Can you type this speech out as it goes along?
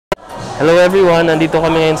Hello everyone, nandito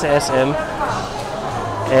kami ngayon sa SM.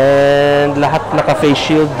 And lahat naka-face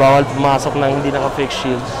shield, bawal pumasok na hindi naka-face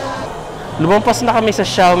shield. Lumampas na kami sa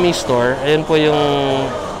Xiaomi store. Ayun po yung,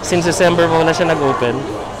 since December po na siya nag-open.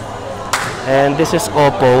 And this is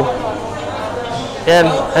Oppo. Yan,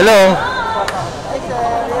 hello!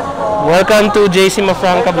 Welcome to JC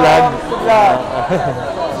Mafranca Vlog.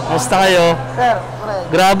 Musta kayo?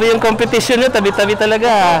 Grabe yung competition nyo, tabi-tabi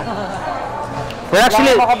talaga. We're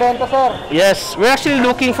actually, yes, we're actually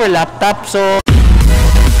looking for laptop. So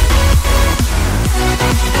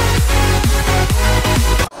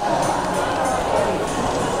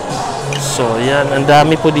yan, ang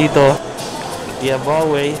dami po dito.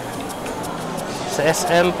 Giveaway. Sa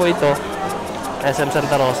SM po ito. SM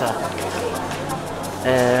Santa Rosa.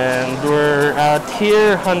 And we're out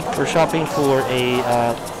here for shopping for a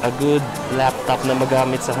good laptop na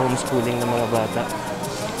magamit sa homeschooling ng mga bata.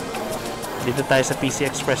 Dito tayo sa PC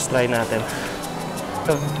Express, try natin.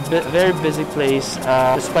 A very busy place.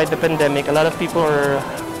 Despite the pandemic, a lot of people are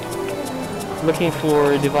looking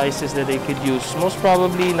for devices that they could use. Most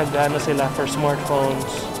probably, nag-ano sila for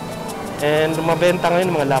smartphones. And mabenta ngayon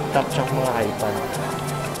mga laptop at mga iPad.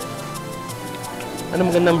 Ano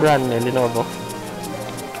magandang brand may? Lenovo?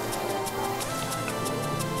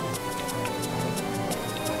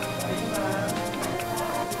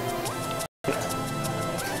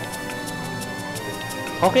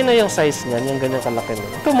 Okay na yung size niyan, yung ganyan kalaki na.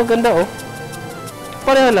 Ito maganda oh.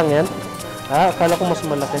 Pareho lang yan. Akala ko mas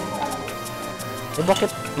malaki. Eh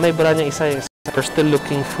bakit may brand yung isa yung... We're still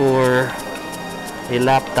looking for a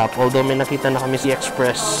laptop. Although may nakita na kami sa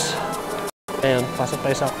Express. Ayun, pasok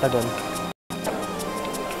tayo sa Octagon.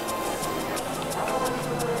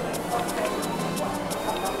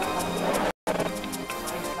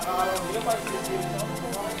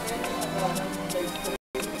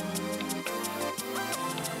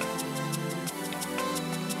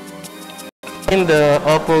 In the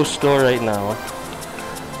Oppo store right now,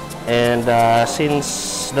 and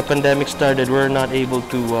since the pandemic started, we're not able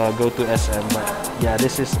to go to SM. But yeah,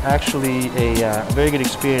 this is actually a very good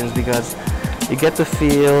experience because you get to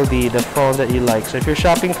feel the phone that you like. So if you're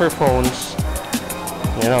shopping for phones,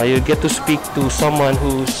 you know, you get to speak to someone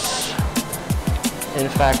who's in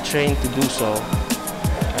fact trained to do so.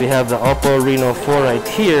 We have the Oppo Reno 4 right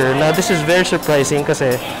here. Now this is very surprising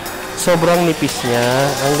kasi sobrang nipis niya,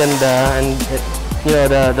 ang ganda, and you know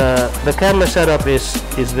the camera setup is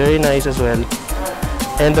very nice as well,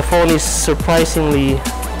 and the phone is surprisingly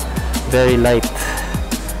very light.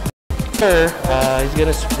 Here, he's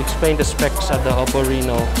gonna explain the specs of the Oppo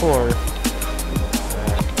Reno 4.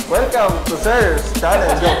 Welcome to Sir's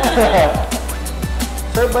channel.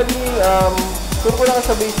 Sir, bali, kung po lang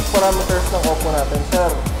sa basic parameters ng Oppo natin, sir.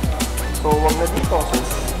 So, wag na dito, sir.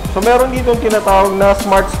 So, meron dito yung tinatawag na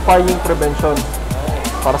Smart Spying Prevention.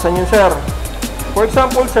 Para sa inyo, sir. For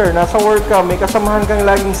example, sir, nasa work ka, may kasamahan kang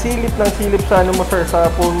laging silip ng silip sa ano mo, sir,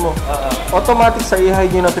 sa phone mo. Automatic sa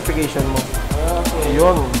i-hide yung notification mo. Okay.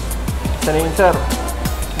 Yun. Isa na yun, sir.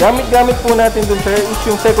 Gamit po natin dun, sir, is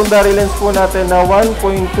yung secondary lens po natin na 1.2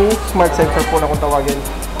 smart sensor po na kung tawagin.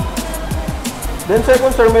 Then,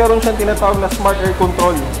 second, sir, meron siyang tinatawag na Smart Air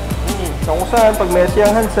Control. So, kung saan, pag may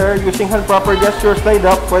siyang hand, sir, using hand proper gesture slide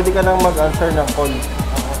up, pwede ka nang mag-answer ng call.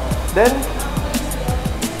 Then,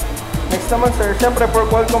 next naman, sir, syempre, for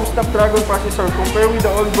Qualcomm Snapdragon processor, compare with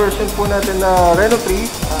the old version po natin na Reno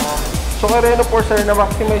 3, so, kay Reno 4, sir,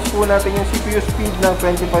 na-maximize po natin yung CPU speed ng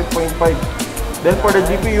 25.5. Then, for the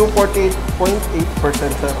GPU, 48.8%,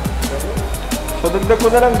 sir. So, dagdag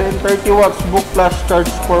ko na lang din, 30 watts book flash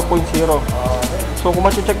charge 4.0. So, kung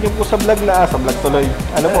ma-check nyo po sa vlog na, sa vlog tuloy,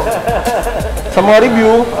 ano po? Sa mga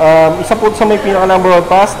review, isa po sa may pinaka-number 1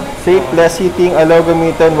 fast, safe, less heating, allow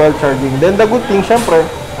gamitin while charging. Then, the good thing, syempre,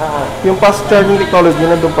 yung fast charging technology,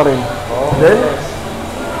 nandun pa rin. Then,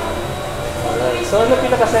 so, ano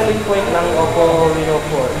pinaka-selling point ng Oppo Reno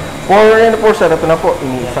 4? For Reno 4, sir, ito na po.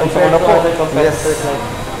 Isa ko na po. Yes.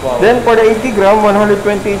 Wow. Then, for the 80 gram,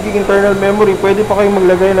 128 gig internal memory, pwede pa kayong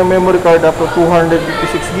maglagay ng memory card up to 256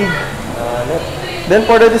 gig. Then,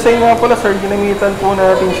 for the design nga pala, sir, ginamitan po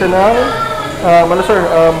natin siya ng,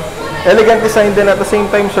 elegant design din at the same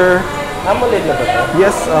time, sir. AMOLED na ba ito?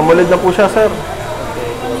 Yes, AMOLED na po siya, sir.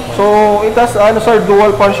 So, it has, sir,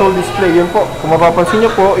 dual punch hole display. Yun po. Kung mapapansin nyo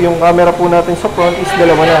po, yung camera po natin sa front is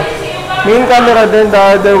dalawa na. Main camera, then the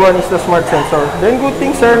other one is the smart sensor. Then, good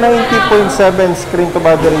thing, sir, 90.7 screen to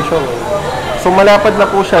body ratio. So, malapad na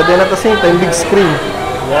po siya. Then, at the same time, big screen.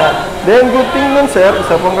 Yeah. Then, good thing nun, sir,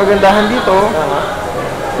 isa pong kagandahan dito,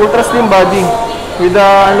 ultra slim body with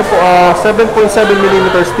 7.7mm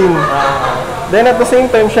thin. Then at the same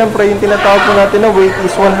time, syempre, yung tinatawag po natin na weight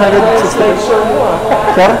is 160.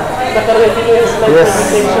 Sir? Yes.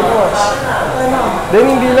 Then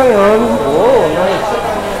hindi lang yun. Oh, nice.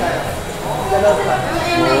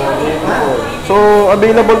 So,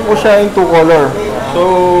 available po siya in 2 color.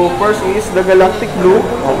 So, first is the galactic blue.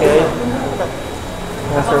 Okay.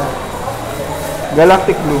 Yes, sir.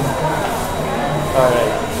 Galactic blue.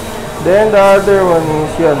 Alright. Then the other one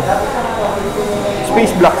is yan.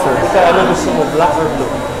 Space black, sir. Ano gusto mo, black or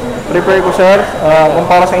blue? Prepare ko, sir.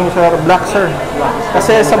 Kumpara sa inyo, sir, black, sir.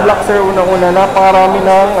 Kasi sa black, sir, unang-una, napakarami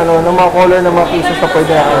ng mga color na mga pieces na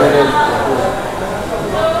pwede natin.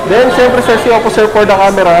 Then, siyempre, sir, si Oppo, sir, for the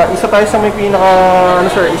camera, isa tayo sa may pinaka,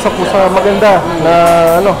 isa po sa maganda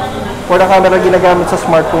na, for the camera ginagamit sa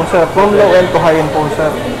smartphone, sir. From low end to high end phone,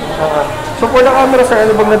 sir. So, for the camera, sir,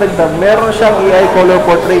 ano bang nadagdag? Meron siyang AI color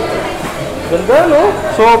portrait. Ganda, no?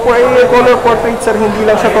 So, for AI color portrait, sir, hindi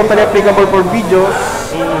lang siya totally applicable for videos,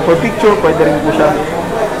 for picture, pwede rin po siya.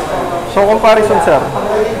 So, comparison, sir.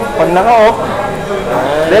 Pag naka-off,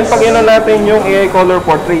 then pag ino natin yung AI color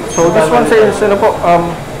portrait. So, this one, sir, is,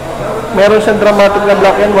 meron siyang dramatic na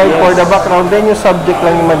black and white for the background, then yung subject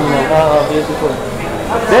lang yung malinaw. Beautiful.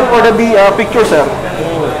 Then, for the picture, sir.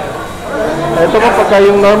 Ito po pagka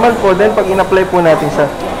yung normal po, then pag in-apply po natin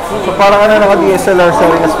siya. So parang naka-DSLR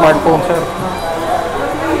sir in a smartphone, sir.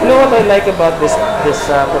 You know what I like about this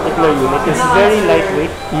particular unit? It's very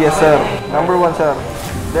lightweight. Yes, sir. Number 1, sir.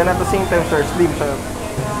 Then at the same time, sir, slim, sir.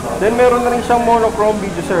 Then meron na rin siyang monochrome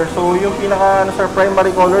video, sir. So yung pinaka sir,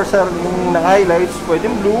 primary color, sir, yung naka-highlights,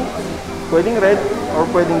 pwedeng blue, pwedeng red, or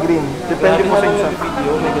pwedeng green. Depende po sa inyo, sir.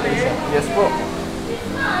 Yes po.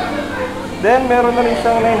 Then, meron na rin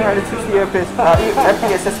siyang 960 FPS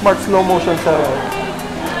Smart Slow Motion, sir.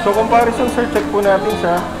 So, comparison, sir, check po natin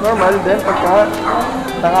siya. Normal, then pagka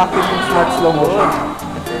naka-active yung Smart Slow Motion.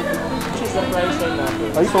 Which is the price right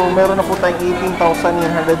now? Ay, so meron na po tayong 18,990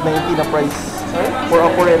 na price. Sorry? For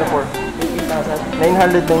Oppo Reno 4. 18,000?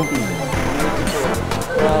 990.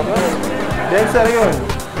 Then, sir, yun.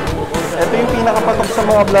 Ito yung pinakapatok sa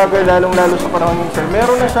mga vlogger, lalong-lalo sa panahon yun, sir.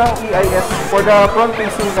 Meron na siyang EIS for the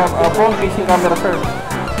front-facing camera, sir.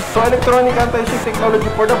 So, electronic anti-shift technology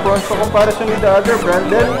for the front. So, comparison with the other brand,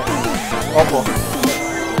 then Oppo.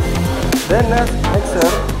 Then, next, sir.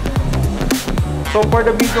 So, for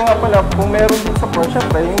the video nga pala, kung meron din sa front,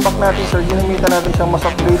 syempre, yung back natin, sir, ginamitan natin siyang mas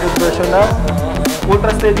upgraded version ng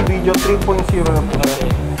Ultra Steady Video 3.0 na po.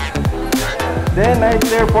 Then, night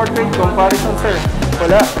glare portrait comparison, sir.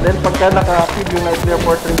 Wala. Then, pagka naka-active yung night glare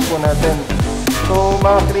portrait po natin. So,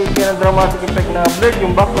 makakreate yan ng dramatic effect na blurred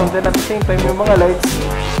yung background. Then, at the same time, yung mga lights,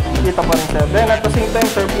 kita pa rin, sir. Then, at the same time,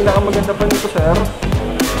 sir, pinakamaganda pa nito, sir.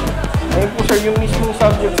 Ayun po, sir, yung mismong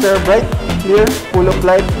subject, sir, bright, clear, full of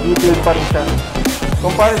light, detailed pa rin siya.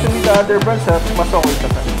 Comparison with the other brands, sir, mas okay siya,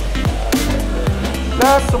 sir.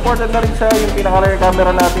 Plus, supported na rin siya yung pinaka-rear camera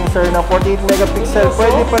natin, sir, na 48 megapixel.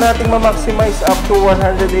 Pwede pa nating ma-maximize up to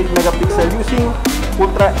 108 megapixel using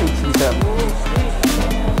Ultra HD, sir.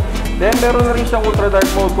 Then, meron na rin siyang Ultra Dark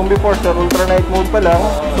Mode. Kung before, sir, Ultra Night Mode pa lang.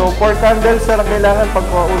 So, for candles, sir, kailangan pag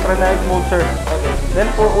Ultra Night Mode, sir. Then,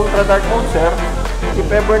 for Ultra Dark Mode, sir, if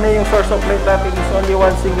ever na yung source of light natin is only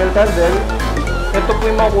one single candle, ito po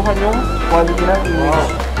yung makukuha yung quality ng image.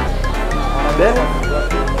 Then,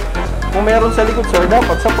 kung meron sa likod, sir,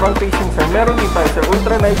 dapat sa front facing, sir, meron din tayo, sir,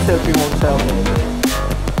 Ultra Night Selfie Mode, sir.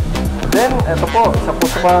 Then, ito po, isa po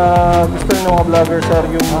sa mga gusto ng mga vlogger, sir,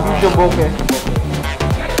 yung video bokeh.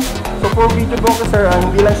 So, for video bokeh, sir,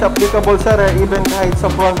 hindi lang siya applicable, sir, even kahit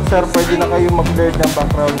sa front, sir, pwede na kayo mag-blur ng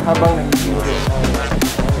background habang nag-video.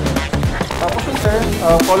 Tapos yun, sir,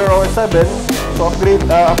 Color OS 7. So,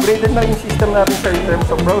 upgraded na yung system natin, sir, in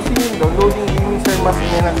terms of browsing, downloading, gaming, sir, mas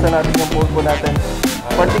enhance na natin yung phone po natin.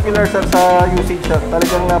 Particular, sir, sa usage, sir,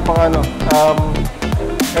 talagang napaka,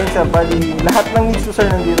 ayun, sir, bali, lahat ng needs ko, sir,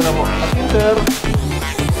 nandito na po. At yun, sir,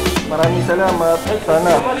 maraming salamat.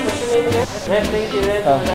 Sana.